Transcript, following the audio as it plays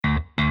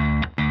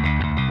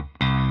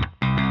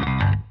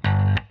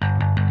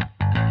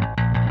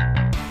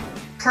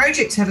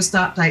Projects have a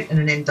start date and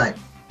an end date.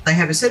 They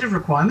have a set of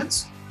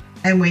requirements,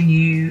 and when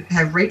you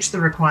have reached the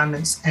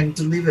requirements and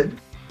delivered,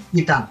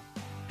 you're done.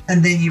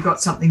 And then you've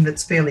got something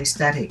that's fairly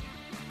static.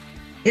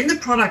 In the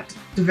product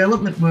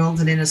development world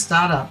and in a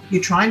startup,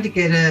 you're trying to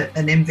get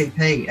an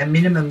MVP, a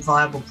minimum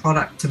viable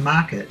product to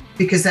market,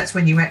 because that's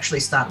when you actually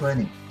start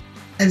learning.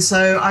 And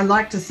so I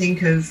like to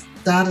think of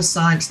data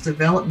science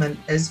development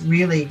as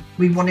really,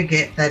 we want to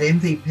get that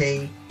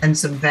MVP and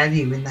some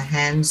value in the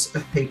hands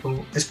of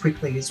people as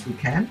quickly as we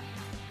can.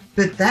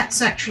 But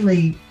that's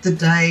actually the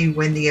day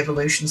when the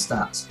evolution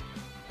starts.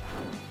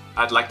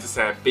 I'd like to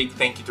say a big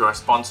thank you to our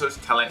sponsors,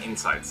 Talent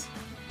Insights.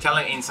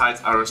 Talent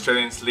Insights are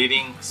Australia's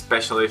leading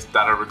specialist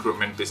data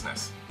recruitment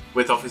business.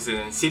 With offices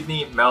in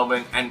Sydney,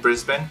 Melbourne, and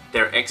Brisbane,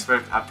 they're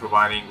experts at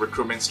providing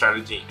recruitment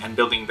strategy and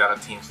building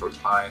data teams for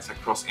clients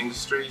across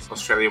industries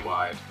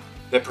Australia-wide.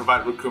 They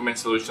provide recruitment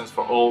solutions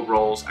for all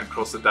roles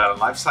across the data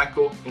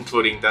lifecycle,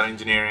 including data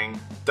engineering,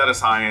 data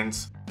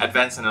science,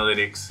 advanced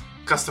analytics,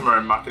 customer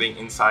and marketing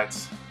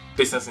insights,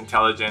 business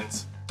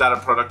intelligence, data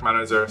product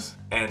managers,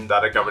 and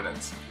data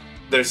governance.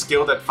 They're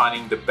skilled at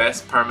finding the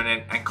best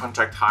permanent and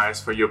contract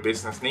hires for your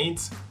business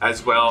needs,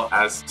 as well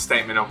as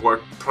statement of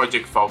work,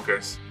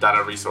 project-focused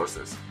data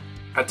resources.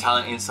 At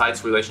Talent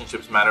Insights,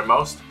 relationships matter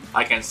most.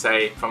 I can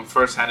say from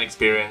first-hand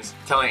experience,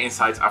 Talent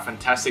Insights are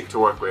fantastic to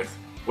work with.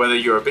 Whether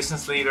you're a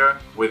business leader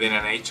within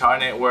an HR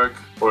network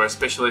or a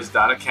specialist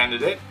data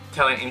candidate,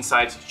 Talent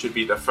Insights should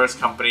be the first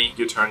company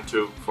you turn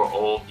to for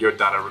all your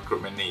data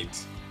recruitment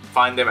needs.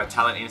 Find them at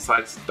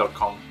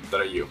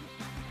talentinsights.com.au.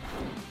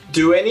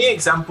 Do any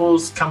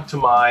examples come to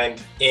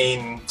mind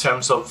in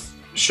terms of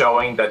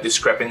showing the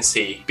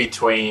discrepancy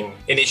between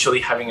initially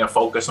having a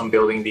focus on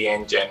building the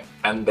engine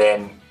and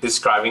then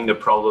describing the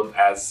problem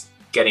as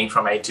getting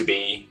from A to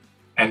B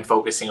and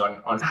focusing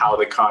on how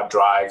the car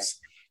drives?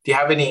 Do you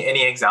have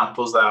any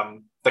examples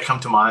that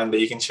come to mind that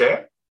you can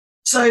share?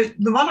 So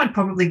the one I'd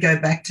probably go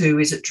back to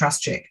is at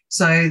TrustCheck.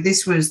 So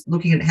this was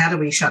looking at how do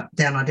we shut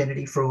down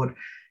identity fraud.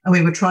 And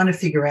we were trying to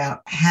figure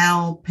out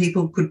how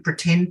people could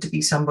pretend to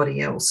be somebody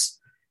else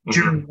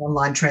during an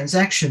online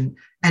transaction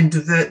and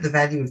divert the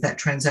value of that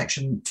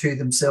transaction to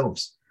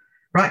themselves,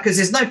 right? Because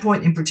there's no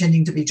point in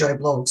pretending to be Joe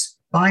Bloggs,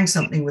 buying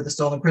something with a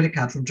stolen credit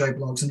card from Joe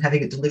Bloggs and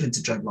having it delivered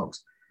to Joe Bloggs.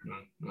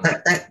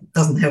 That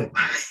doesn't help.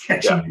 You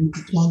actually need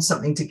to plan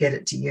something to get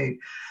it to you.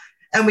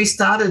 And we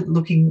started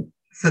looking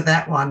for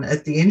that one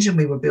at the engine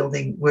we were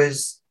building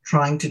was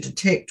trying to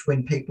detect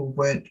when people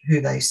weren't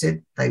who they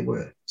said they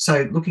were.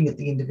 So looking at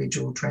the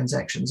individual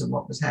transactions and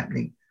what was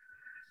happening.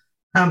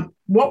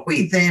 What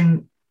we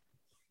then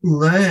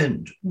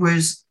learned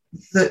was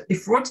that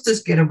if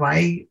fraudsters get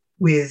away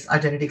with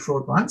identity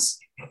fraud once,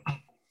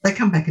 they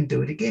come back and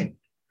do it again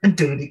and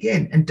do it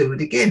again and do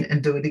it again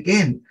and do it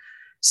again.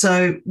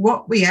 So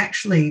what we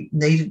actually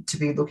needed to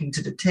be looking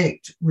to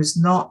detect was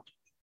not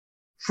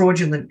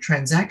fraudulent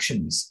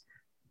transactions,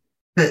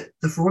 but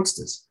the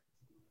fraudsters.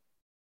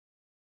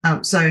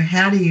 So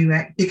how do you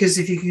act? Because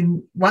if you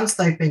can, once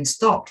they've been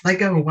stopped, they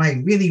go away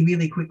really,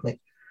 really quickly.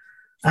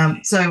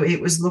 So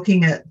it was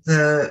looking at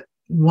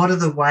what are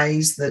the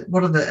ways that,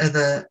 what are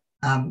the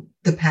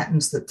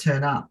patterns that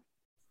turn up?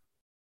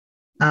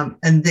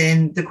 And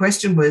then the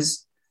question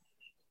was,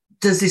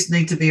 does this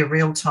need to be a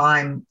real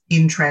time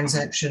in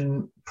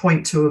transaction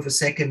 0.2 of a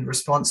second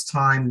response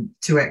time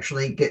to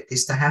actually get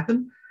this to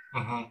happen?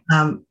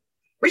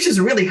 Which is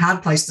a really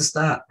hard place to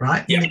start,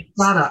 right? Yeah. When you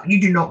start up,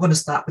 you do not want to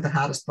start with the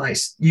hardest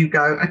place. You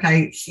go,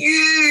 okay,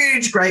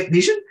 huge, great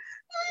vision,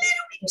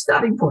 little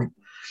starting point.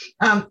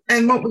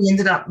 And what we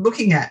ended up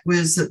looking at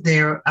was that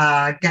there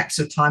are gaps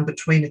of time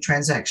between a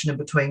transaction and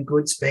between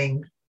goods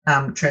being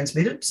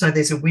transmitted. So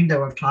there's a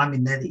window of time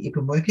in there that you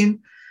can work in.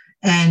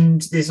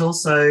 And there's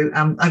also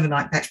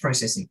overnight batch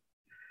processing.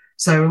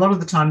 So a lot of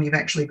the time you've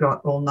actually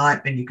got all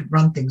night and you could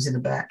run things in a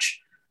batch.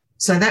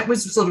 So that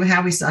was sort of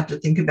how we started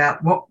to think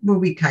about what were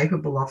we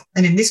capable of.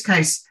 And in this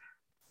case,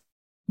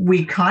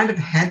 we kind of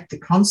had the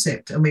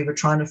concept and we were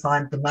trying to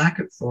find the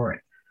market for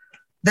it.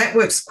 That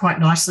works quite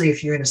nicely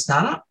if you're in a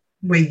startup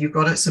where you've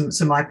got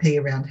some IP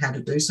around how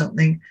to do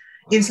something.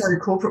 Inside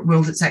the corporate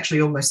world, it's actually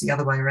almost the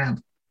other way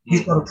around.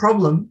 You've got a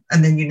problem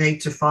and then you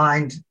need to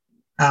find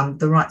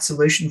the right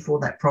solution for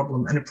that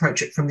problem and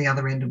approach it from the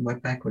other end and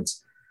work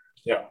backwards.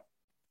 Yeah.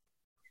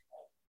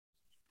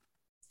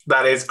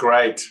 That is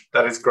great.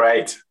 That is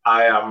great.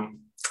 I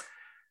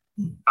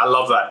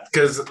love that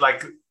because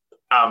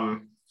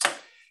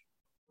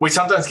we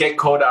sometimes get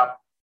caught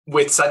up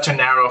with such a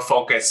narrow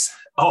focus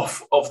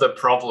of the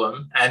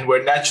problem, and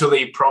we're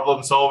naturally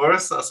problem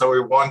solvers, so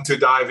we want to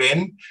dive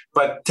in.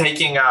 But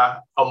taking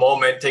a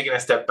moment, taking a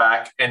step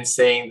back, and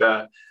seeing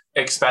the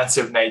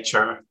expansive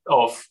nature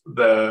of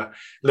the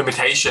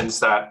limitations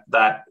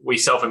that we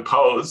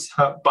self-impose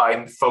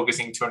by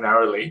focusing too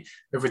narrowly.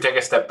 If we take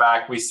a step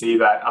back, we see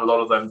that a lot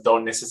of them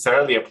don't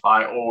necessarily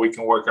apply, or we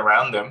can work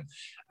around them.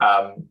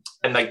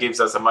 And that gives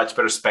us a much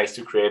better space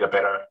to create a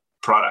better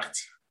product.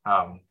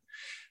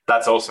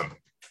 That's awesome.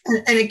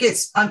 And it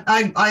gets,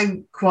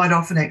 I quite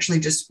often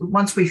actually just,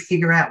 once we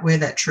figure out where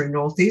that true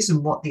north is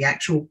and what the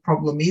actual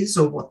problem is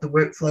or what the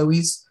workflow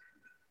is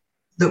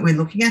that we're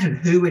looking at and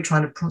who we're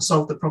trying to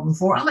solve the problem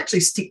for, I'll actually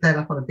stick that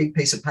up on a big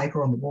piece of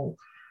paper on the wall,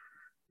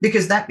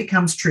 because that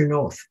becomes true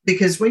north.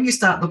 Because when you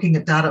start looking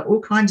at data, all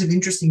kinds of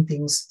interesting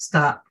things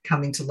start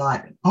coming to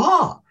light.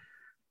 Oh,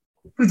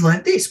 we've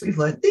learned this, we've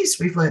learned this,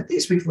 we've learned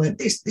this, we've learned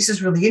this. This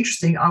is really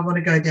interesting. I want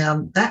to go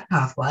down that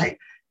pathway.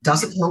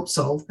 Does it help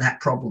solve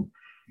that problem?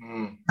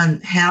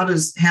 And how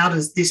does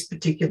this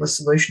particular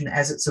solution,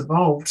 as it's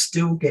evolved,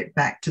 still get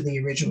back to the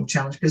original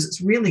challenge? Because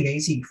it's really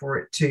easy for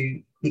it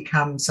to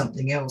become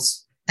something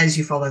else as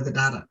you follow the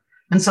data.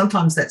 And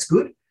sometimes that's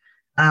good,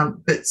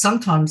 but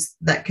sometimes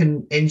that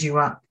can end you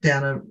up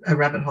down a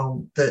rabbit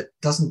hole that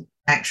doesn't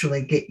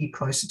actually get you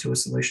closer to a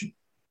solution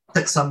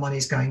that someone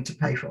is going to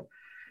pay for.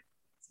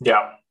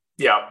 Yeah.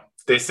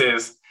 This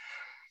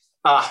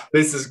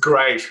is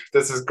great.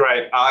 This is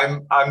great.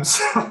 I'm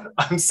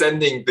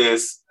sending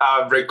this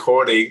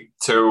recording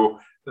to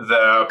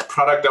the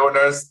product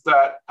owners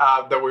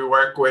that we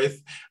work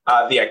with,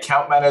 the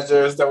account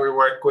managers that we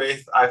work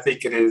with. I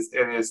think it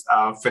is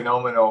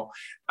phenomenal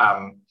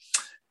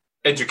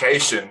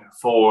education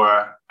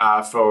for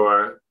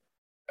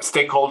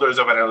stakeholders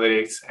of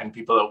analytics and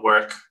people that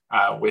work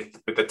with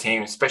the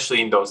team,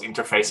 especially in those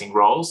interfacing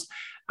roles.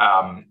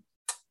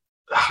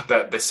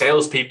 The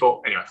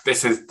salespeople. Anyway,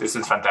 this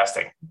is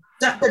fantastic.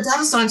 But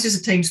data science is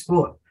a team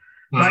sport.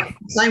 Right?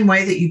 The same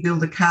way that you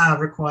build a car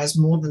requires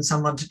more than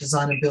someone to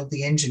design and build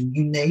the engine.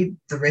 You need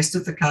the rest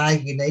of the car.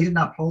 You need an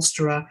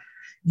upholsterer.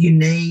 You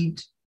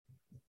need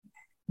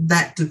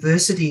that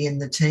diversity in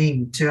the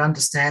team to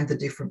understand the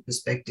different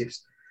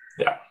perspectives.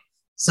 Yeah.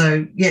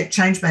 So,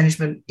 change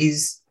management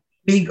is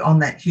big on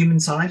that human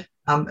side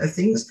of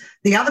things.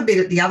 The other bit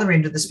at the other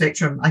end of the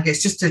spectrum, I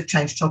guess, just to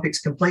change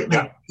topics completely,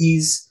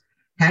 is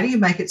how do you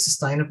make it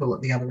sustainable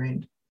at the other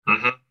end?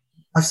 Mm-hmm.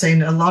 I've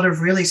seen a lot of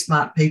really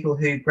smart people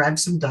who grab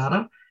some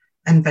data,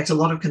 and in fact, a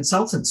lot of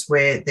consultants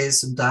where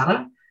there's some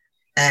data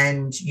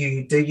and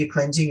you do your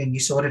cleansing and you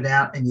sort it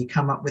out and you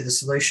come up with a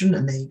solution,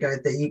 and there you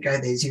go,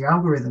 there's your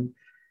algorithm.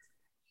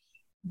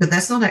 But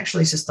that's not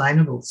actually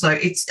sustainable. So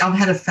I've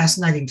had a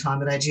fascinating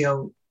time at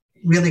AGL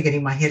really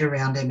getting my head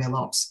around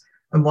MLOps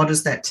and what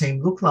does that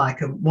team look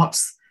like, and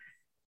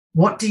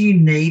what do you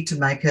need to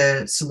make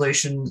a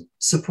solution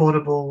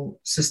supportable,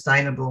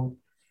 sustainable,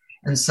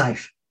 and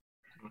safe?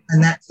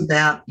 And that's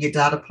about your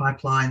data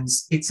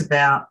pipelines. It's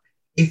about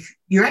if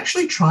you're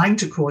actually trying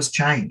to cause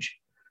change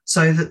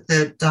so that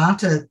the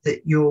data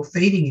that you're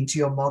feeding into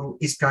your model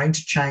is going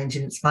to change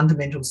in its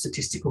fundamental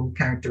statistical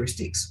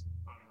characteristics.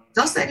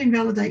 Does that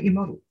invalidate your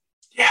model?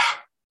 Yeah.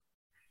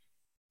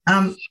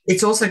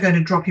 It's also going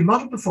to drop your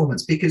model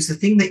performance, because the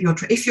thing that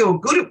if you're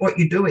good at what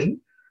you're doing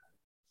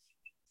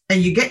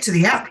and you get to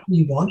the outcome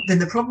you want, then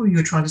the problem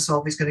you're trying to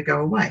solve is going to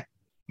go away.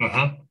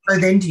 Mm-hmm. So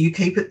then do you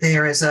keep it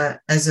there as a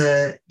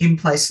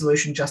in-place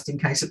solution just in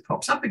case it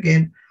pops up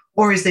again?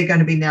 Or is there going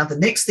to be now the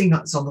next thing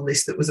that's on the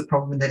list that was a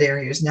problem in that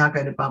area is now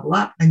going to bubble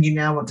up, and you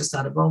now want to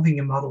start evolving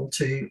your model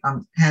to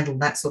handle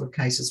that sort of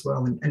case as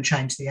well and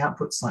change the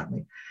output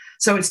slightly?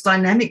 So it's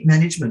dynamic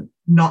management,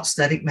 not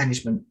static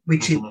management,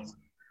 which is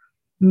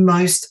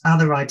most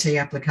other IT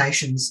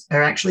applications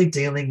are actually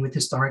dealing with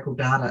historical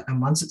data.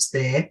 And once it's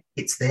there,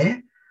 it's there.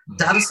 Mm-hmm.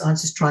 Data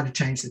science is trying to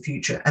change the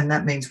future. And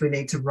that means we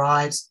need to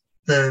ride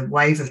the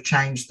wave of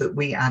change that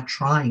we are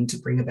trying to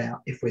bring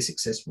about if we're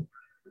successful.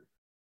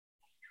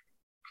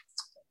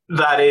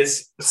 That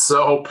is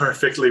so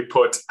perfectly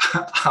put.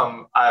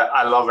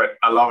 I love it.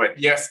 I love it.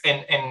 Yes.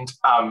 And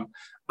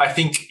I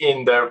think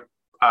in the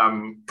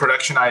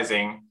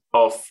productionizing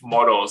of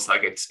models,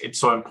 like it's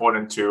so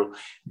important to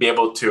be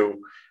able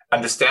to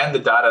understand the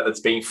data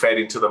that's being fed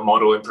into the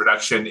model in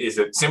production. Is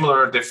it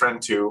similar or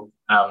different to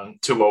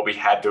what we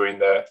had during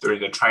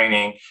the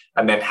training?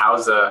 And then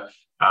how's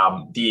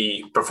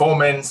the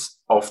performance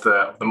of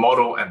the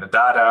model and the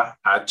data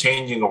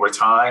changing over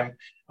time?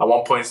 At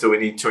what points do we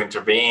need to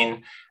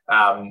intervene?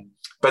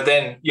 But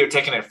then you're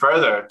taking it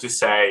further to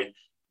say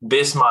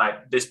this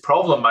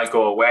problem might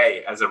go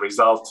away as a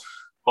result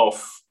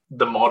of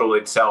the model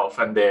itself,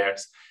 and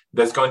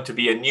there's going to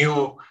be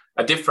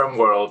a different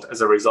world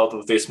as a result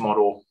of this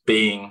model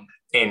being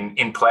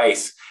in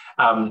place.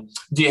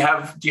 Do you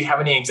have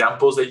any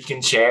examples that you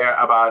can share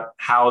about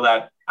how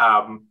that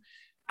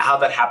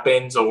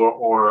happens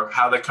or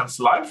how that comes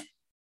to life?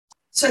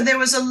 So there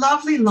was a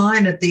lovely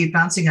line at the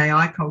Advancing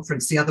AI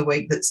conference the other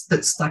week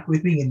that stuck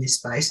with me in this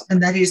space,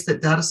 and that is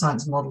that data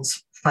science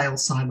models fail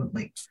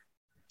silently.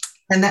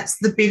 And that's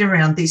the bit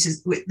around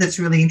this that's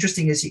really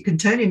interesting, is you can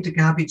turn into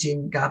garbage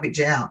in, garbage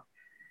out,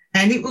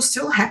 and it will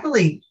still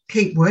happily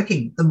keep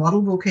working. The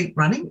model will keep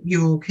running.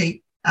 You will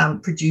keep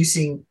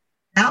producing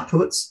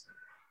outputs,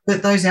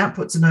 but those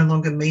outputs are no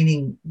longer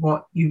meaning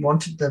what you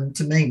wanted them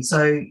to mean.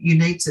 So you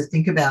need to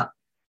think about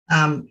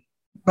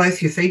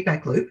both your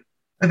feedback loop,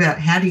 about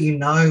how do you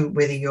know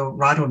whether you're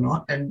right or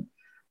not. And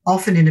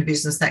often in a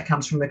business that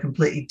comes from a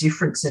completely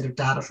different set of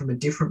data from a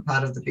different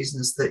part of the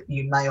business that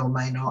you may or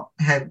may not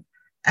have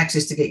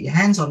access to get your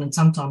hands on, and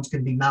sometimes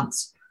can be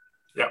months.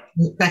 Yeah.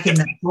 Back in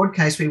that fraud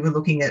case, we were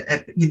looking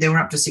at there were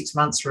up to 6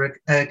 months for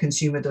a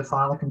consumer to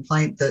file a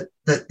complaint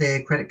that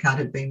their credit card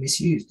had been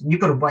misused. And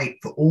you've got to wait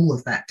for all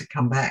of that to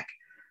come back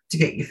to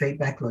get your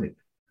feedback loop.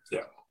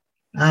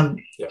 Yeah.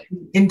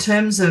 In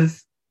terms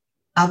of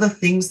other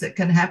things that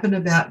can happen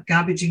about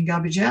garbage in,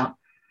 garbage out,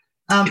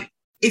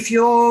 if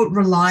you're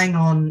relying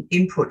on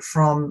input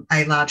from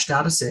a large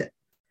data set,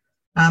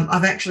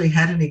 I've actually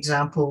had an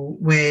example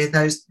where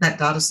that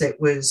data set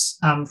was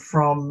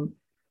from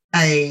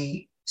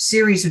a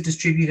series of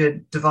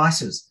distributed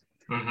devices.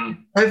 Mm-hmm.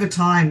 Over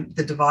time,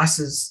 the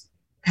devices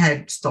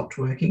had stopped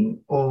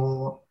working,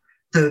 or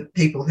the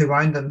people who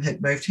owned them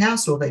had moved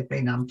house, or they'd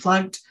been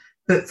unplugged.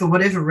 But for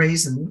whatever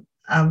reason,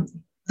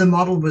 the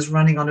model was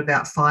running on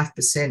about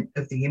 5%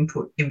 of the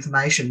input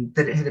information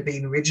that it had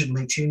been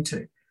originally tuned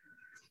to.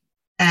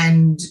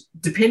 And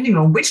depending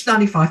on which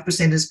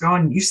 95% is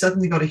gone, you've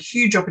suddenly got a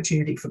huge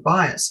opportunity for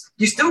bias.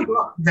 You've still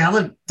got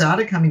valid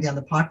data coming down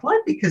the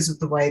pipeline because of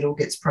the way it all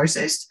gets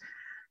processed.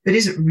 But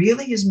is it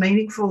really as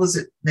meaningful as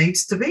it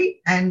needs to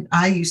be? And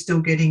are you still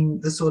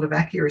getting the sort of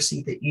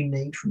accuracy that you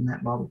need from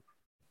that model?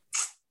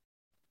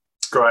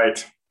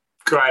 Great.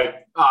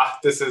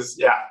 This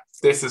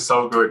is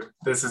so good.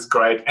 This is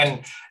great.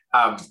 And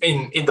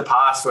in the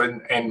past,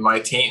 in my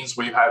teams,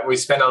 we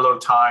spent a lot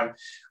of time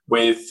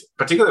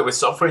particularly with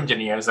software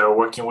engineers that are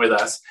working with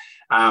us,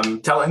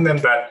 telling them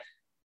that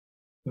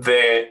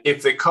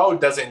if the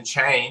code doesn't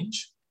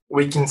change,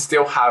 we can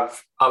still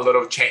have a lot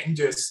of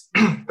changes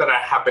that are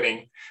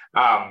happening.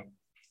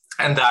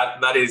 And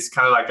that is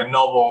kind of like a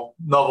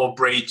novel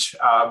bridge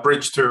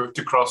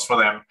to cross for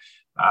them.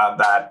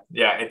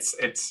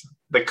 It's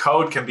the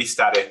code can be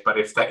static, but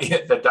if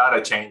the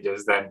data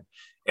changes, then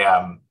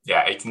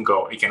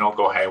it can all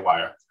go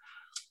haywire.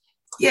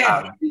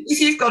 Yeah, if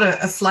you've got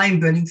a flame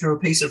burning through a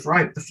piece of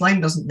rope, the flame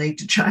doesn't need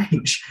to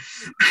change.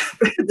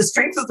 The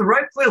strength of the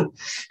rope will.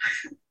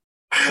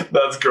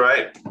 That's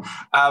great.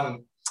 I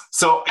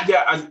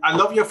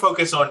love your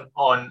focus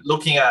on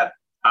looking at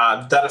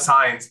data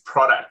science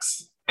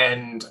products,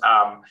 and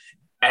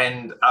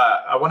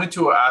I wanted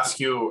to ask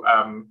you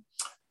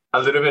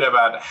a little bit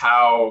about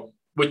how,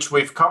 which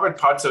we've covered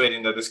parts of it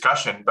in the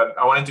discussion, but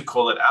I wanted to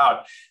call it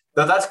out.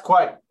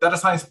 Data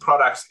science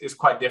products is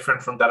quite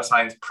different from data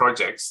science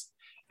projects.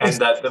 And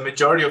that the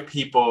majority of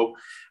people,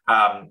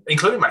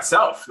 including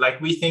myself, like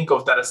we think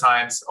of data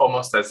science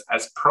almost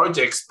as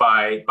projects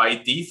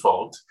by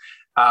default.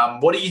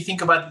 What do you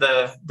think about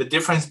the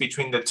difference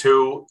between the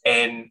two,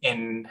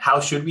 and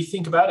how should we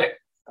think about it?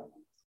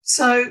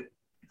 So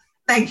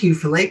thank you,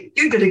 Philippe.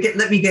 You're going to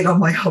let me get on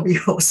my hobby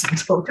horse and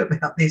talk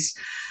about this.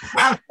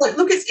 But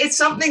look, it's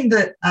something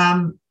that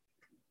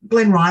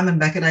Glenn Ryman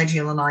back at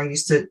AGL and I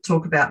used to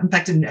talk about. In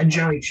fact, and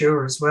Joey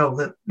Chua as well,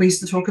 that we used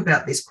to talk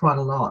about this quite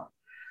a lot.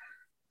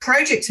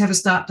 Projects have a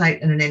start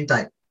date and an end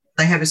date.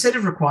 They have a set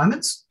of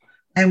requirements,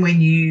 and when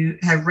you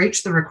have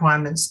reached the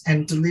requirements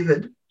and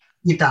delivered,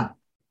 you're done.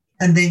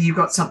 And then you've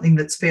got something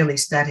that's fairly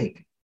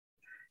static.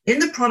 In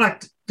the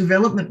product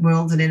development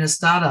world and in a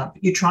startup,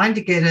 you're trying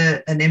to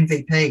get an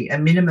MVP, a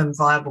minimum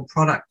viable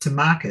product, to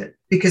market,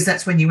 because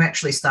that's when you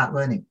actually start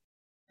learning.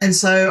 And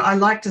so I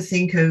like to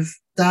think of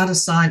data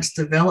science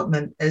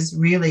development as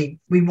really,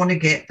 we want to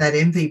get that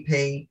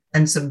MVP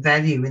and some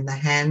value in the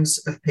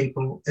hands of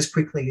people as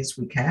quickly as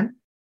we can.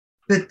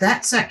 But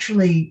that's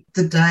actually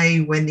the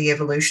day when the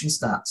evolution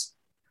starts,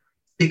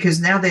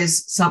 because now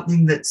there's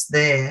something that's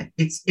there.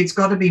 It's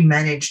got to be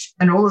managed,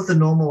 and all of the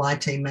normal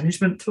IT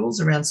management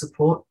tools around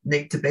support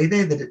need to be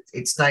there, that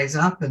it stays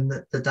up and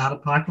that the data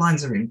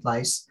pipelines are in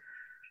place.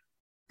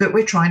 But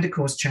we're trying to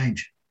cause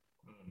change.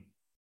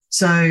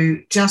 So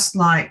just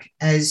like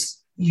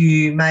as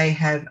you may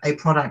have a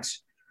product,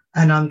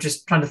 and I'm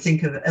just trying to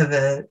think of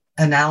an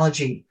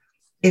analogy,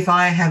 if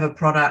I have a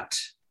product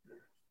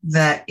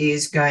that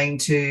is going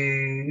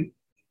to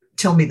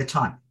tell me the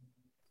time.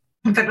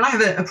 In fact, I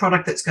have a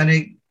product that's going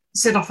to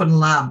set off an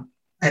alarm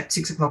at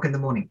 6 o'clock in the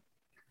morning.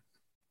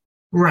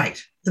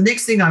 Great. The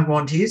next thing I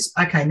want is,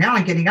 okay, now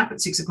I'm getting up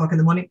at 6 o'clock in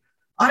the morning.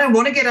 I don't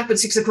want to get up at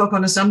 6 o'clock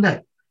on a Sunday.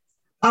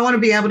 I want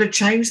to be able to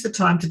change the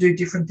time to do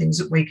different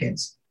things at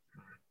weekends.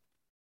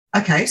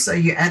 Okay, so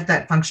you add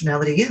that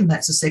functionality in, and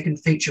that's a second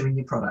feature in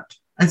your product.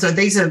 And so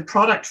these are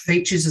product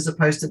features as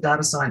opposed to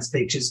data science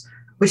features,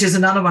 which is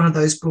another one of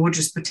those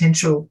gorgeous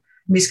potential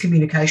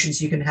miscommunications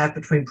you can have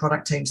between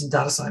product teams and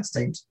data science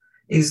teams,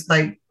 is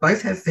they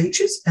both have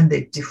features and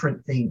they're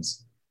different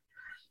things.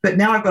 But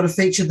now I've got a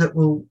feature that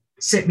will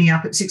set me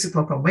up at 6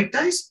 o'clock on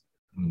weekdays.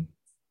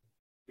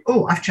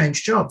 Oh, I've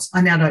changed jobs.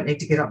 I now don't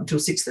need to get up until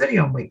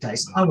 6:30 on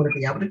weekdays. I want to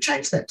be able to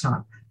change that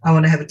time. I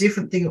want to have a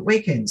different thing at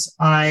weekends.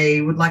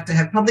 I would like to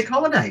have public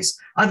holidays.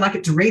 I'd like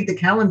it to read the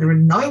calendar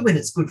and know when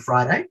it's Good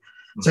Friday,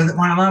 so that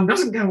my alarm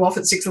doesn't go off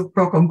at 6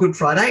 o'clock on Good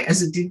Friday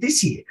as it did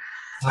this year.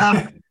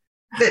 But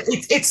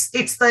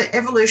it's the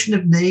evolution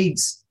of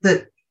needs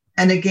that,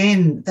 and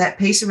again, that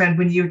piece around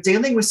when you're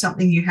dealing with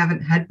something you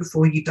haven't had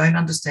before, you don't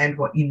understand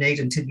what you need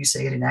until you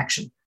see it in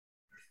action.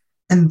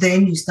 And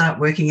then you start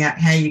working out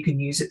how you can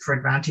use it for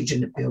advantage,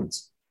 and it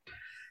builds.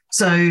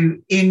 So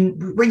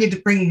when you're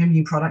bringing a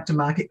new product to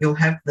market, you'll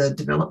have the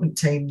development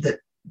team that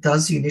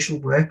does the initial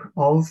work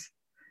of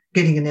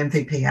getting an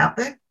MVP out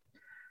there.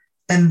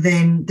 And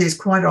then there's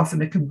quite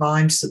often a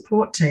combined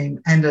support team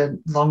and a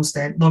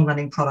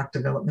long-running product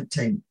development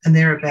team. And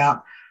they're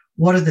about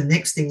what are the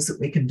next things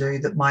that we can do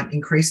that might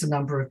increase the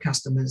number of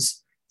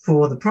customers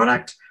for the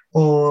product,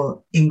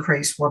 or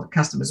increase what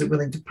customers are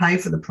willing to pay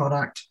for the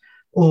product,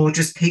 or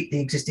just keep the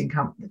existing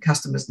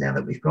customers now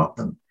that we've got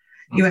them.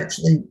 You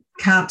actually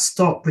can't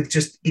stop with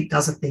just it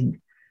does a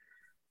thing,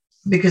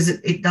 because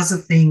it does a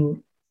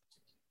thing.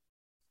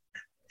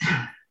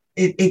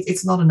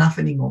 It's not enough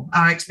anymore.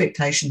 Our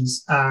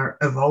expectations are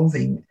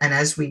evolving, and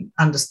as we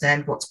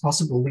understand what's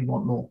possible, we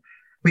want more.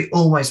 We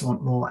always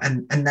want more,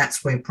 and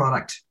that's where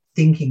product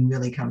thinking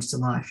really comes to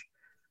life.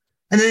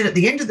 And then at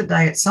the end of the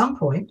day, at some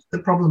point, the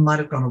problem might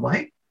have gone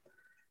away,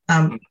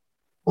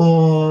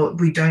 or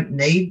we don't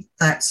need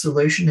that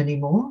solution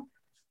anymore.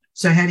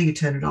 So how do you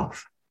turn it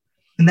off?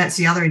 And that's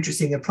the other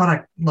interesting. A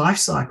product life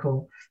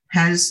cycle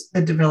has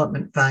a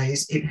development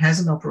phase, it has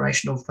an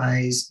operational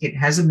phase, it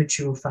has a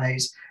mature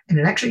phase, and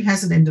it actually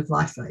has an end of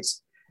life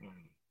phase.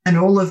 And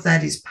all of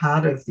that is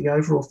part of the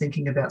overall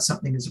thinking about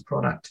something as a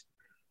product.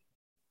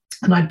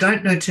 And I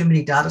don't know too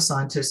many data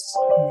scientists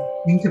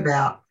who think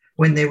about,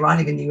 when they're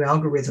writing a new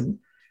algorithm,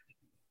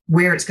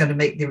 where it's going to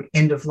meet the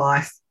end of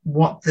life,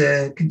 what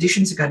the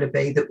conditions are going to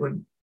be that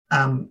would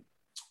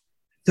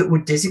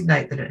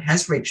designate that it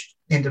has reached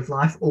end of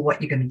life, or what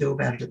you're going to do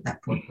about it at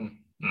that point.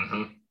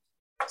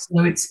 So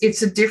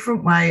it's a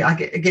different way, I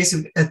guess,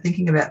 of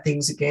thinking about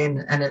things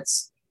again. And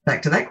it's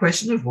back to that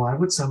question of why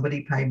would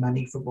somebody pay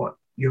money for what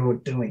you're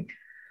doing,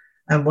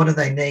 and what do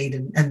they need,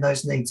 and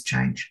those needs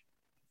change.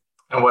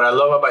 And what I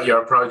love about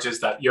your approach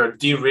is that you're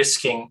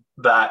de-risking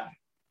that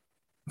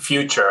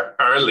future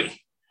early.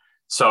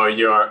 So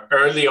you're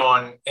early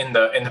on in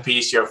the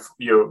piece.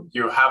 You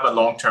have a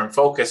long-term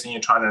focus, and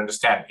you're trying to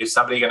understand, is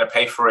somebody going to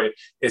pay for it?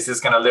 Is this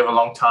going to live a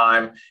long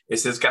time?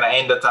 Is this going to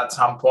end at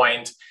some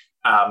point?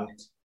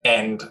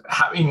 And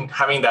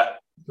having that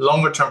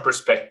longer-term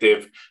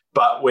perspective,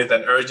 but with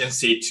an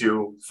urgency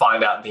to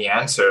find out the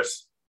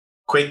answers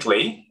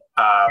quickly,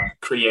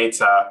 creates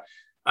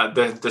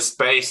the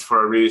space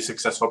for a really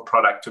successful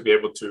product to be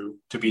able to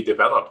be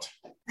developed.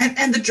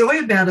 And the joy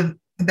about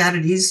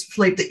it is,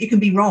 Philippe, that you can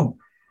be wrong.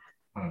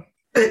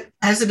 But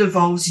as it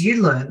evolves,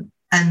 you learn.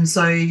 And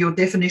so your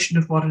definition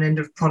of what an end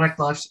of product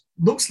life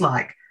looks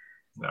like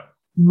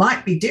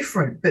might be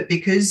different. But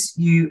because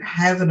you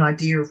have an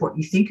idea of what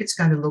you think it's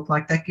going to look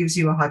like, that gives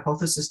you a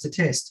hypothesis to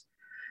test.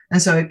 And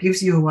so it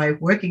gives you a way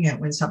of working out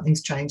when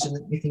something's changed and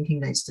that your thinking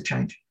needs to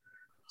change.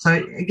 So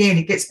again,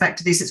 it gets back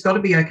to this. It's got to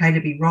be okay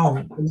to be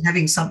wrong, and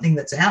having something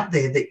that's out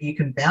there that you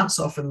can bounce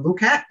off and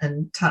look at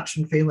and touch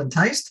and feel and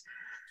taste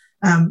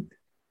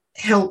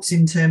helps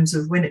in terms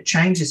of when it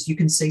changes, you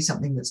can see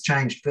something that's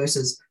changed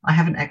versus I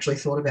haven't actually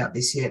thought about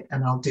this yet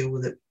and I'll deal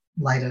with it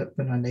later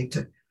when I need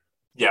to.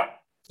 Yeah.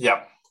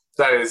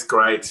 That is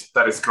great.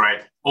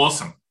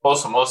 Awesome.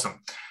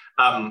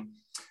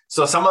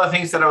 So some of the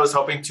things that I was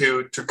hoping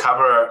to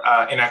cover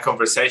in our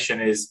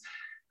conversation is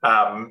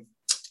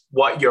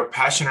what you're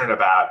passionate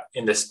about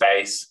in the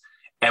space,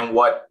 and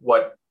what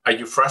are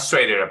you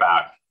frustrated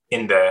about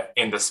in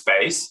the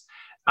space.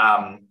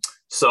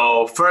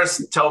 So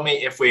first, tell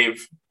me if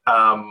we've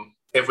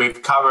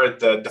covered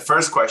the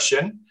first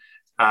question,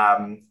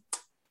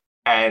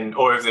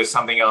 or if there's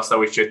something else that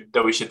we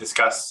should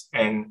discuss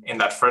in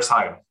that first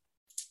item.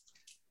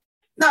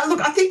 No,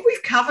 look, I think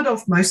we've covered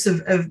off most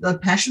of the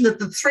passion.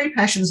 The three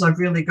passions I've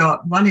really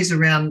got, one is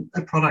around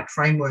a product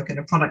framework and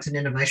a product and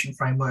innovation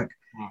framework.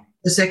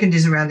 The second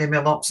is around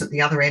MLOps at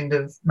the other end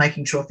of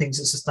making sure things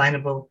are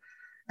sustainable.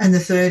 And the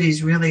third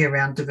is really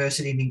around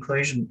diversity and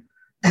inclusion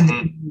and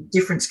the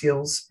different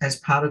skills as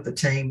part of the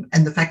team.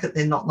 And the fact that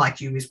they're not like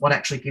you is what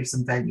actually gives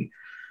them value.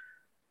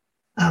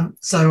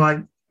 So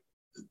I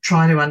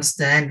try to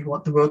understand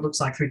what the world looks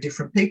like through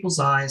different people's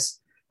eyes,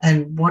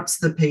 and what's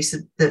the piece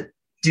that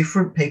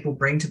different people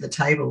bring to the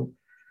table,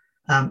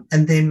 and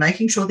then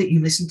making sure that you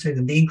listen to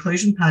them. The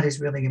inclusion part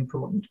is really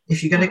important.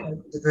 If you're going to go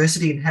for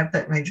diversity and have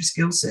that range of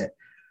skill set,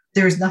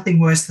 there is nothing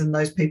worse than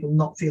those people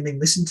not feeling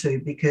listened to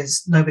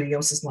because nobody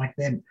else is like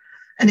them.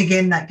 And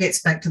again, that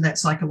gets back to that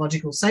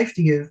psychological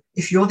safety of,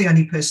 if you're the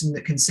only person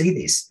that can see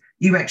this,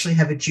 you actually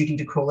have a duty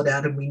to call it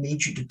out, and we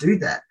need you to do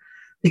that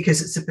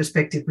because it's a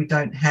perspective we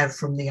don't have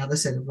from the other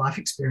set of life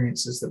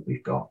experiences that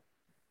we've got.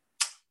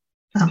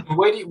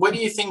 Where do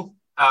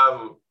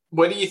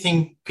you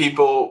think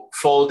people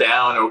fall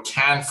down or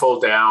can fall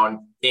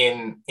down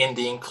in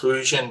the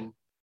inclusion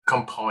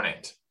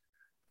component?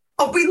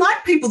 Oh, we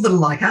like people that are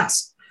like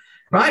us,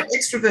 right?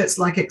 Extroverts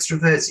like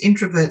extroverts,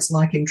 introverts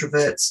like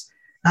introverts.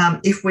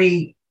 If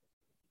we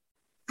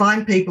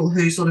find people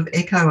who sort of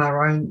echo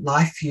our own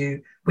life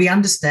view, we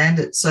understand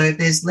it. So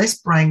there's less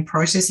brain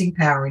processing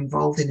power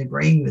involved in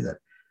agreeing with it.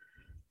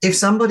 If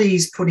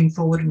somebody's putting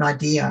forward an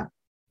idea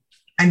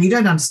and you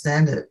don't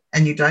understand it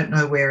and you don't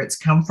know where it's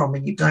come from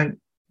and you don't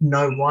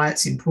know why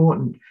it's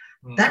important,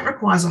 that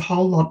requires a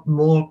whole lot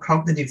more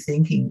cognitive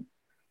thinking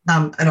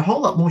and a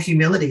whole lot more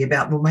humility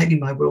about, well, maybe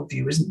my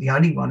worldview isn't the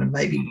only one, and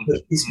maybe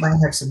this may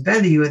have some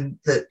value, and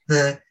that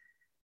the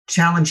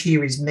challenge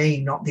here is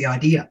me, not the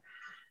idea.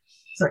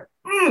 So,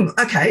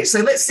 okay, so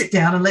let's sit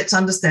down and let's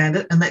understand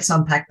it, and let's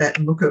unpack that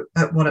and look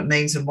at what it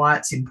means and why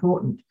it's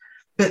important.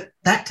 But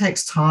that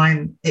takes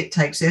time, it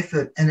takes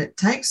effort, and it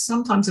takes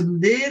sometimes a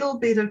little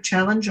bit of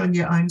challenge on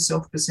your own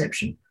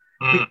self-perception.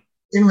 We're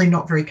generally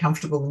not very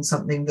comfortable in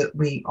something that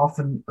we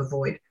often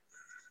avoid.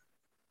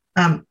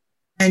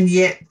 And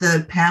yet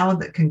the power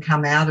that can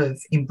come out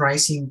of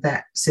embracing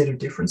that set of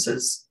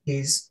differences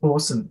is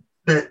awesome.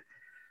 But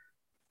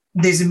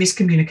there's a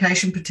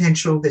miscommunication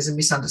potential, there's a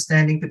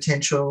misunderstanding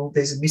potential,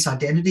 there's a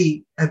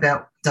misidentity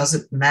about, does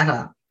it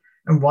matter?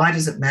 And why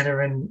does it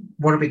matter? And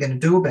what are we going to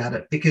do about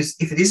it? Because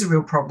if it is a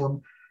real problem,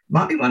 it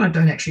might be one I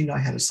don't actually know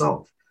how to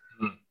solve.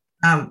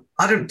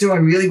 Do I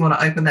really want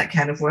to open that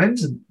can of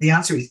worms? And the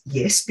answer is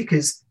yes,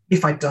 because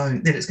if I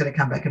don't, then it's going to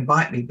come back and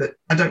bite me. But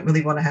I don't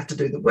really want to have to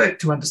do the work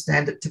to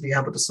understand it, to be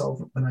able to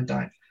solve it when I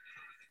don't.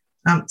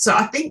 So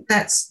I think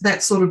that's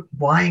sort of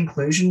why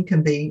inclusion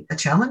can be a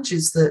challenge,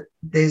 is that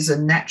there's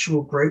a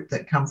natural group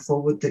that come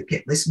forward that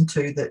get listened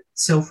to, that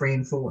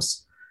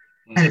self-reinforce.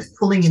 And it's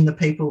pulling in the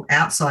people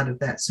outside of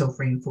that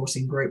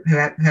self-reinforcing group who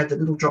have the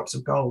little drops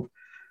of gold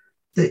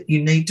that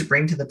you need to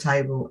bring to the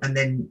table and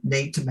then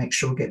need to make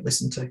sure get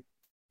listened to.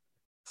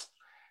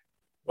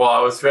 Well,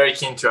 I was very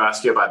keen to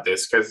ask you about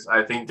this because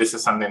I think this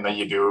is something that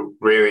you do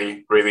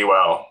really, really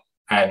well.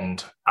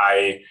 And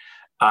I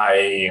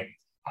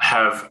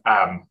have,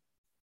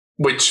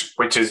 which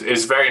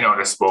is very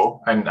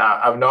noticeable. And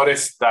I've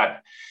noticed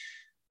that,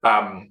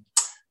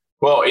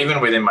 even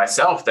within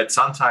myself, that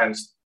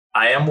sometimes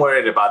I am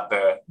worried about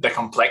the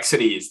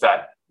complexities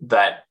that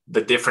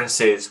the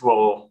differences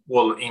will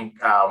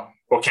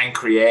can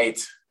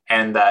create,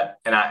 and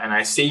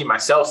I see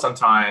myself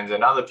sometimes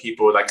and other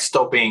people like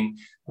stopping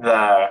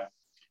the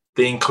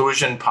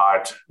inclusion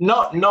part,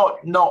 not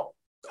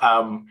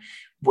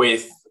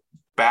with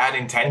bad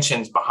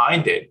intentions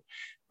behind it,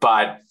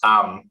 but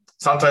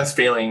sometimes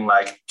feeling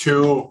like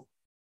too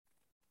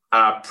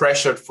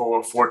pressured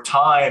for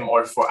time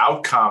or for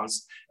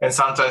outcomes, and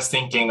sometimes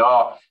thinking,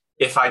 oh,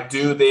 if I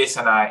do this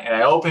and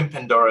I open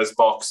Pandora's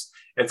box,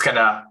 it's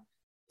gonna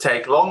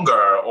take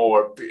longer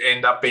or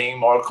end up being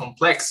more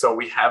complex. So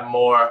we have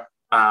more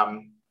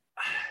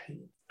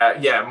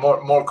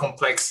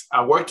complex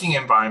working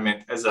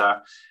environment as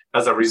a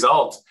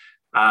result.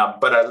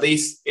 But at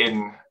least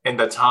in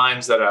the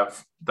times that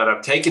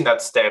I've taken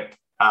that step,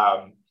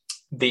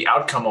 the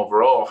outcome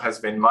overall has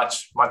been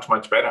much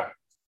better.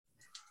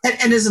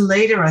 And as a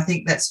leader, I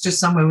think that's just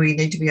somewhere where you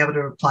need to be able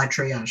to apply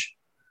triage.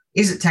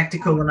 Is it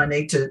tactical and I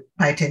need to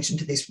pay attention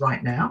to this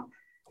right now?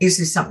 Is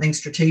this something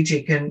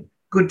strategic and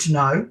good to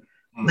know?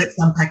 Let's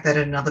unpack that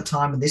at another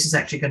time. And this is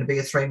actually going to be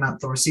a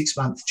 3-month or a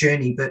 6-month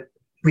journey, but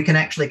we can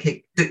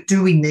actually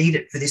do we need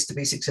it for this to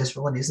be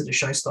successful? And is it a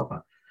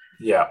showstopper?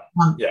 Yeah.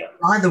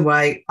 Either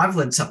way, I've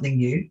learned something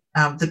new.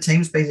 The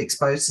team's been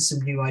exposed to some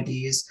new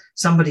ideas.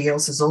 Somebody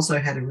else has also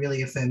had a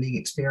really affirming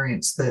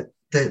experience that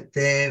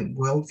their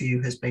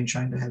worldview has been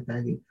shown to have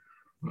value.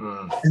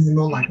 And they're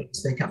more likely to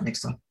speak up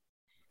next time.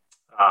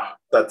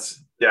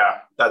 That's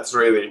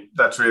really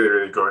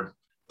good.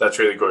 That's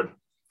really good.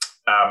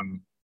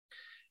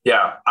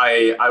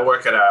 I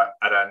work at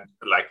a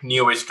like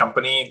newish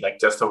company, like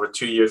just over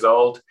 2 years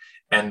old,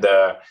 and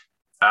the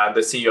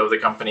CEO of the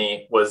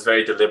company was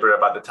very deliberate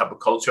about the type of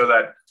culture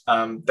that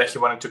he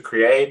wanted to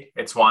create.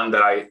 It's one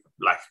that I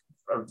like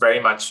very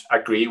much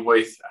agree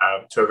with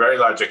to a very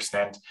large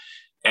extent,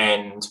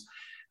 and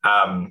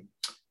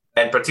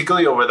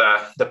particularly over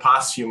the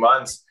past few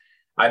months,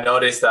 I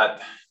noticed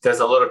that there's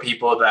a lot of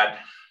people that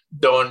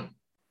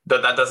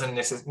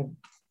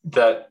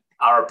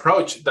our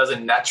approach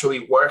doesn't naturally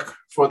work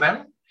for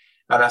them.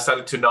 And I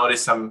started to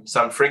notice some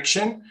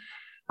friction,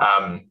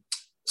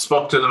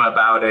 spoke to them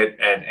about it,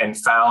 and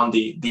found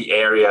the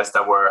areas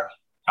that were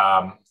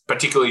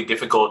particularly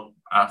difficult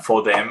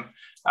for them.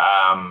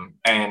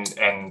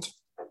 And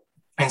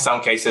in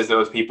some cases, there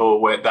was people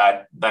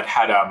that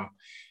had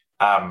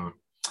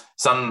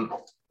some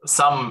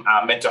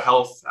mental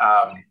health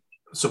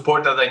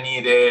support that they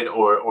needed,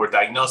 or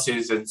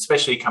diagnosis, and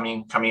especially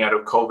coming out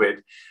of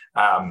COVID.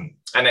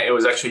 And it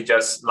was actually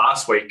just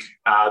last week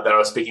that I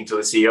was speaking to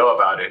the CEO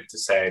about it, to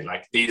say,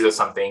 like, these are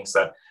some things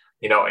that,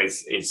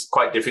 is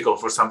quite difficult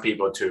for some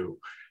people to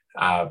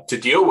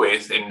deal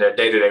with in their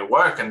day-to-day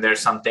work. And there's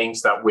some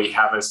things that we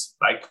have as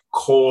like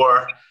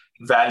core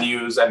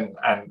values and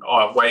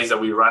ways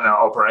that we run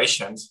our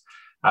operations.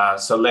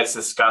 So let's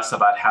discuss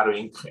about how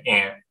to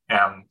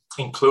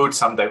include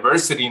some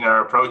diversity in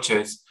our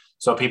approaches,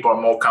 so people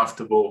are more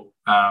comfortable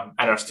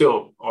and are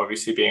still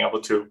obviously being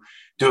able to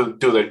do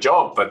their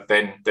job, but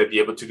then they'll be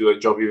able to do their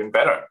job even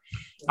better.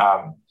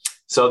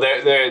 So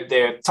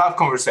they're tough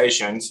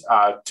conversations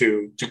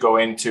to go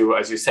into.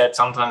 As you said,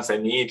 sometimes they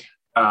need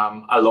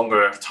a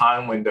longer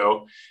time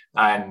window,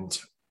 and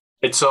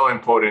it's so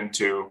important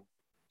to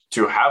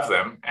have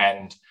them.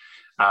 And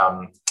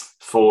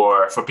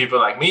for people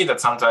like me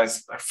that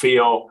sometimes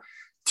feel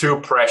too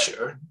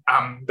pressured,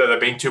 that they're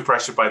being too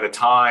pressured by the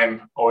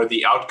time or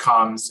the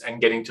outcomes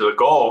and getting to the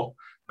goal,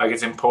 like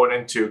it's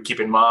important to keep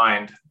in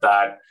mind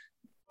that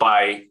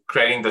by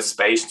creating the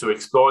space to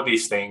explore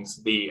these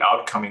things, the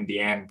outcome in the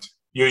end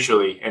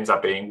usually ends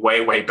up being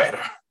way, way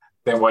better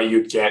than what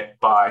you'd get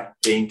by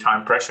being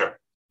time pressure.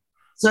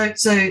 So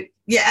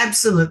you're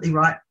absolutely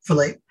right,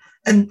 Philippe.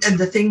 And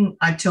the thing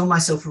I tell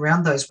myself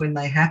around those when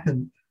they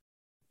happen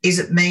is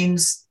it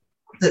means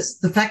that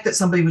the fact that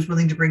somebody was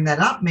willing to bring that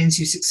up means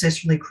you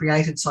successfully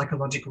created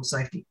psychological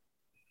safety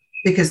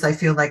because they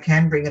feel they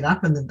can bring it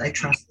up and that they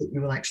trust that you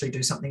will actually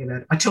do something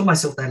about it. I tell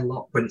myself that a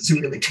lot when it's a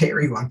really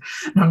teary one.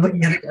 And I'm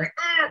looking at it going,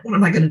 what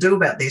am I going to do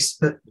about this?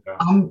 But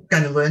I'm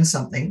going to learn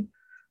something.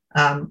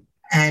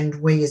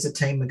 And we as a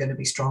team are going to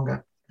be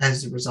stronger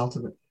as a result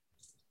of it.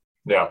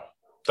 Yeah,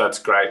 that's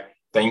great.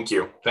 Thank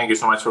you. Thank you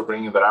so much for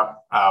bringing that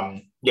up.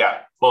 Yeah,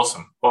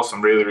 awesome.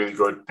 Really, really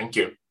good. Thank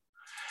you.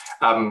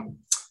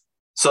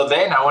 So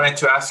then I wanted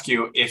to ask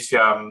you if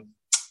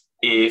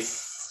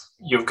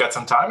you've got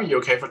some time. Are you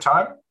okay for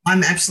time?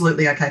 I'm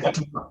absolutely okay for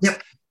time.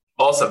 Yep.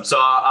 Awesome. So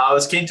I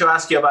was keen to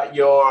ask you about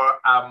your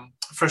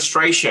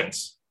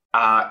frustrations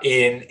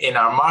in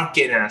our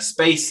market, in our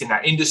space, in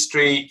our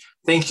industry,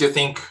 things you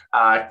think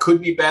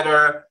could be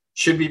better,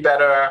 should be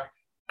better,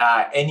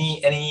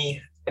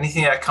 anything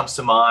that comes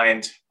to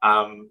mind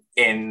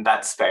in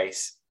that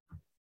space?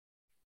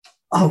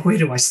 Oh, where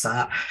do I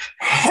start?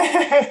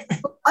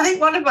 I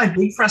think one of my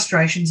big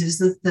frustrations is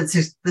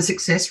the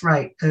success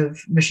rate of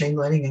machine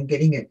learning and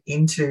getting it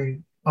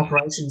into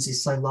operations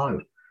is so low.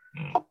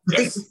 I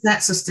think the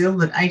stats are still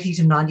that 80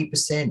 to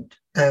 90%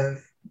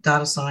 of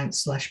data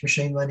science /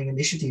 machine learning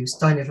initiatives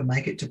don't ever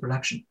make it to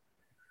production.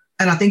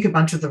 And I think a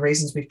bunch of the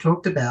reasons we've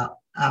talked about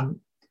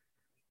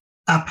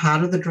are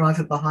part of the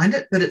driver behind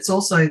it, but it's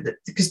also that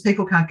because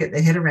people can't get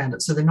their head around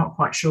it, so they're not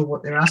quite sure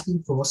what they're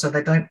asking for, so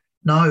they don't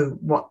know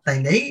what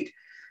they need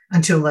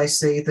until they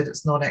see that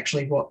it's not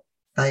actually what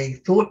they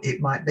thought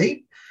it might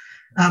be.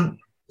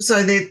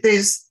 So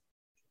there's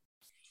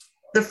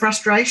the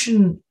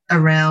frustration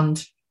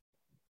around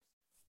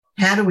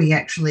how do we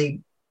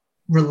actually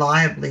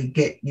reliably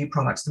get new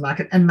products to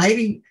market, and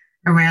maybe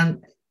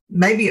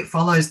it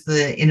follows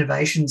the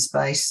innovation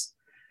space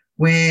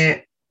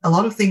where a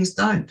lot of things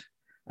don't.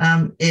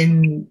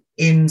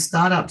 In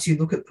startups, you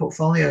look at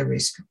portfolio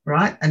risk,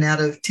 right? And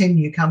out of 10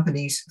 new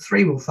companies,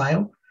 3 will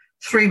fail.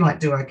 3 might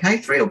do okay.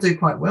 3 will do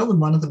quite well,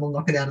 and one of them will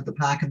knock it out of the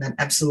park, and that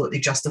absolutely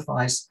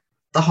justifies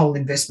the whole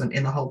investment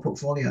in the whole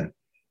portfolio.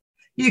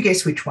 You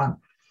guess which one.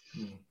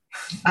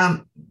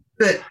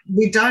 But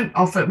we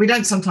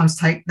don't sometimes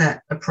take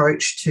that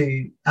approach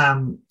to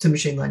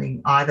machine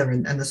learning either,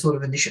 and the sort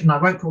of initiative, and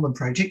I won't call them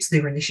projects,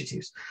 they're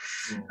initiatives,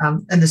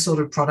 and the sort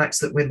of products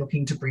that we're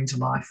looking to bring to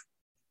life.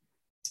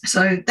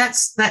 So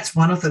that's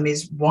one of them,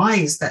 is why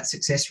is that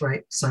success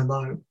rate so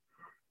low?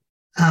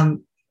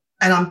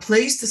 And I'm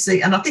pleased to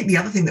see, and I think the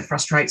other thing that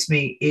frustrates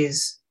me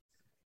is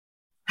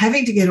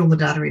having to get all the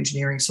data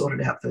engineering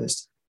sorted out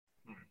first.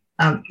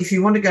 If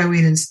you want to go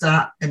in and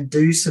start and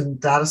do some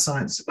data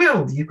science,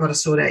 well, you've got to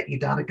sort out your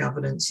data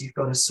governance, you've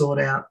got to sort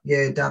out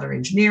your data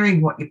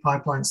engineering, what your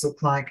pipelines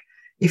look like.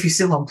 If you're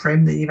still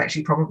on-prem, then you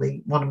actually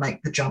probably want to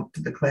make the jump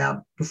to the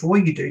cloud before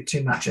you do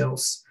too much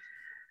else.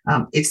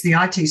 It's the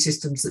IT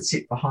systems that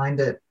sit behind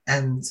it,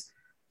 and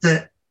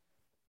the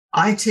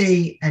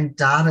IT and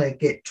data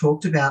get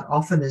talked about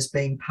often as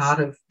being part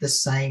of the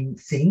same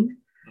thing,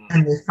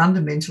 and they're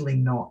fundamentally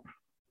not.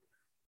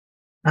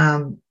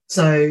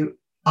 So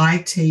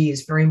IT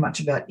is very much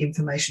about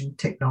information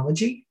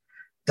technology.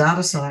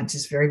 Data science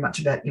is very much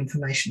about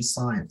information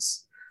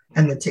science.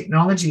 And the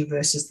technology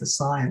versus the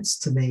science,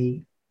 to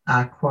me,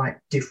 are quite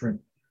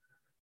different.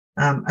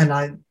 And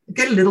I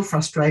get a little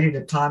frustrated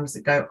at times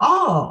that go,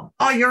 oh,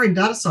 you're in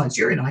data science,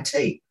 you're in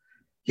IT.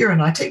 You're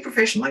an IT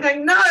professional. I'm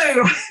going, no,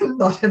 I'm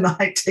not an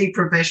IT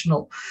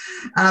professional.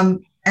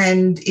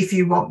 And if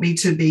you want me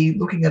to be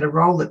looking at a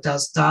role that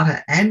does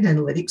data and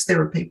analytics,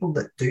 there are people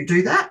that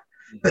do that.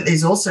 But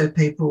there's also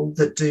people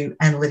that do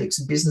analytics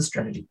and business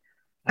strategy.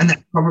 And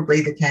that's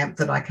probably the camp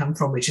that I come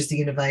from, which is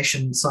the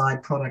innovation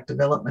side, product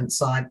development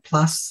side,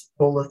 plus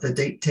all of the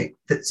deep tech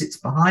that sits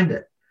behind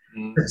it.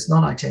 But it's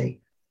not IT.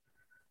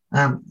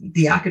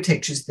 The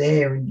architecture's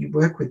there, and you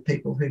work with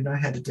people who know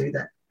how to do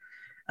that.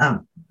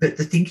 But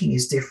the thinking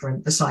is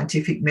different. The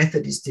scientific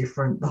method is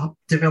different.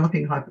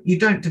 You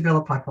don't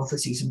develop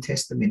hypotheses and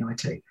test them in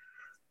IT.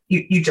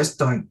 You just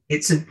don't.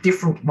 It's a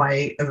different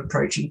way of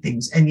approaching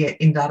things. And yet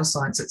in data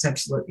science, it's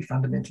absolutely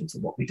fundamental to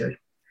what we do.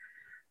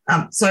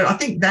 So I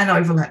think that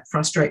overlap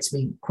frustrates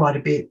me quite a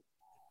bit.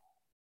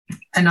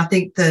 And I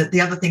think the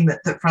other thing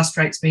that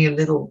frustrates me a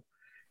little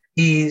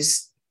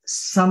is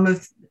some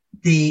of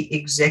the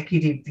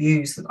executive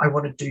views that I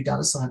want to do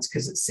data science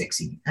because it's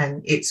sexy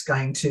and it's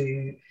going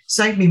to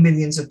save me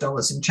millions of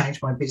dollars and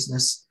change my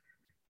business.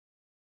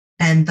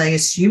 And they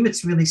assume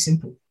it's really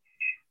simple.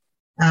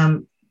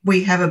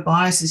 We have a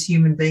bias as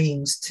human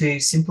beings to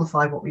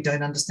simplify what we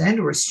don't understand,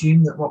 or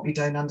assume that what we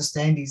don't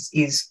understand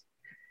is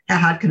how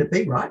hard can it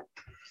be, right?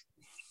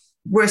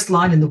 Worst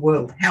line in the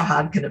world, how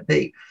hard can it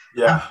be?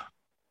 Yeah.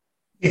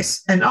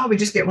 Yes. And we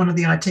just get one of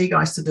the IT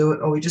guys to do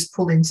it, or we just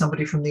pull in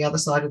somebody from the other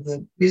side of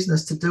the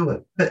business to do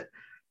it. But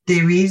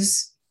there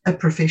is a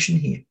profession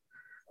here.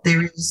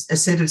 There is a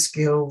set of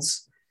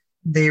skills.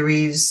 There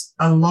is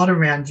a lot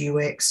around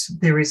UX.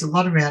 There is a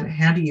lot around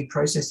how do you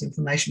process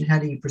information? How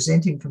do you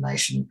present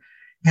information?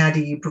 How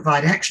do you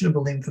provide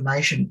actionable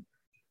information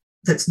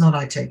that's not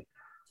IT?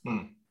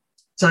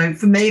 So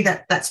for me,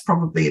 that's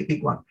probably a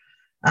big one,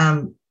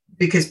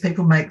 because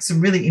people make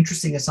some really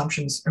interesting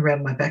assumptions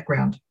around my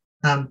background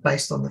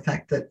based on the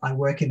fact that I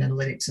work in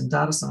analytics and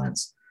data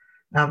science.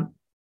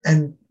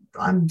 And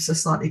I'm a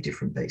slightly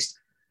different beast.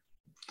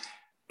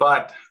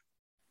 But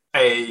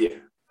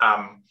an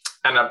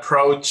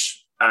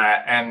approach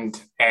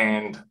and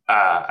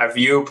a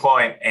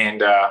viewpoint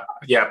and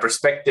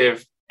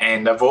perspective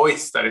and a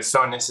voice that is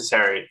so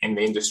necessary in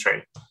the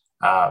industry.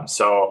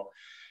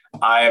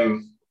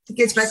 It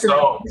gets back to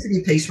that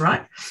diversity piece,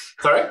 right?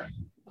 Sorry?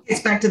 It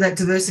gets back to that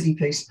diversity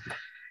piece.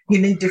 You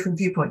need different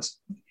viewpoints.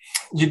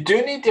 You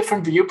do need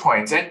different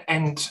viewpoints,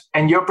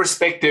 and your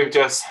perspective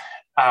just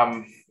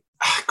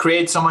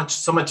creates so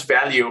much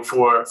value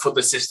for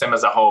the system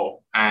as a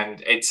whole.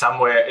 And it's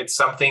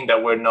something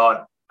that we're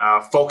not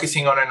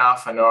focusing on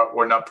enough, and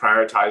we're not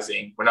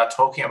prioritizing. We're not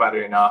talking about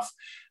it enough,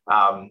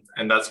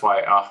 and that's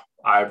why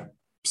I'm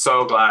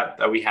so glad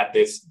that we had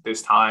this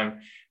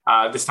time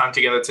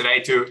together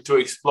today to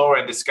explore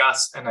and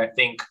discuss. And I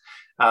think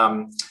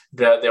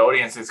the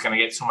audience is going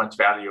to get so much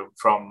value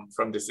from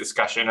this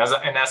discussion. As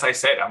I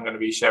said, I'm going to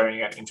be sharing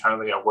it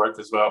internally at work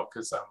as well,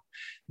 because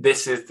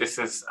this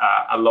is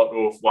a lot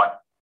of what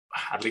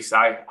at least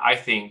I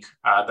think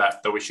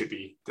that we should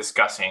be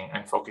discussing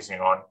and focusing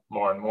on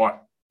more and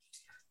more.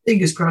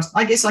 Fingers crossed.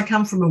 I guess I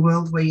come from a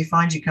world where you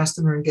find your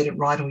customer and get it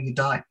right or you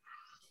die.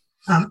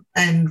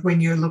 And when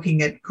you're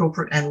looking at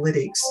corporate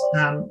analytics,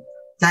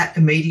 that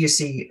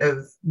immediacy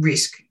of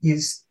risk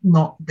is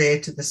not there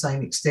to the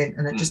same extent,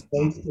 and it just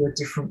leads to a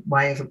different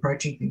way of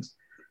approaching things.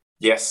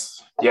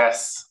 Yes,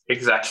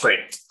 exactly.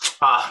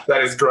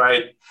 That is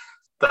great.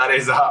 That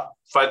is a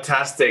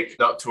fantastic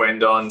note to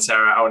end on,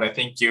 Sarah. I want to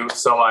thank you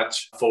so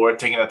much for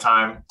taking the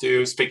time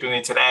to speak with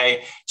me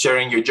today,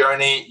 sharing your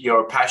journey,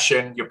 your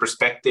passion, your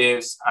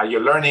perspectives,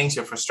 your learnings,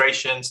 your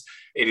frustrations.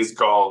 It is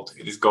gold.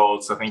 It is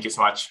gold. So thank you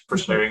so much for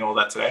sharing all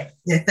that today.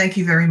 Yeah, thank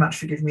you very much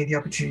for giving me the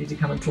opportunity to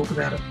come and talk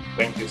about it.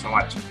 Thank you so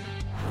much.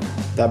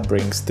 That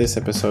brings this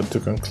episode to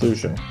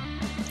conclusion.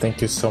 Thank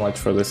you so much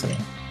for listening.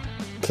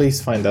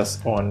 Please find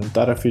us on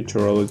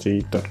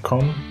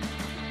datafuturology.com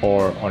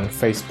or on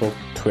Facebook,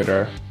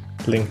 Twitter,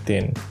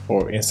 LinkedIn,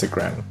 or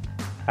Instagram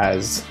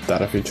as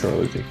Data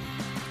Futurology.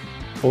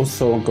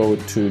 Also go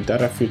to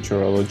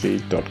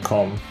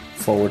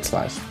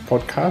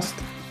datafuturology.com/podcast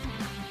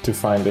to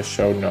find the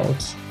show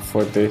notes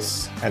for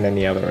this and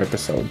any other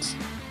episodes.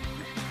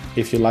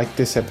 If you liked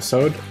this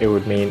episode, it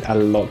would mean a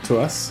lot to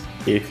us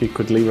if you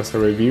could leave us a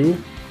review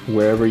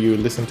wherever you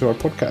listen to our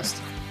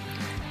podcast.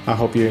 I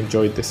hope you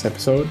enjoyed this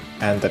episode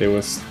and that it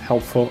was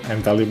helpful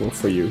and valuable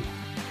for you.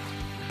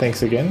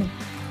 Thanks again,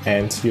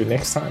 and see you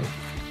next time.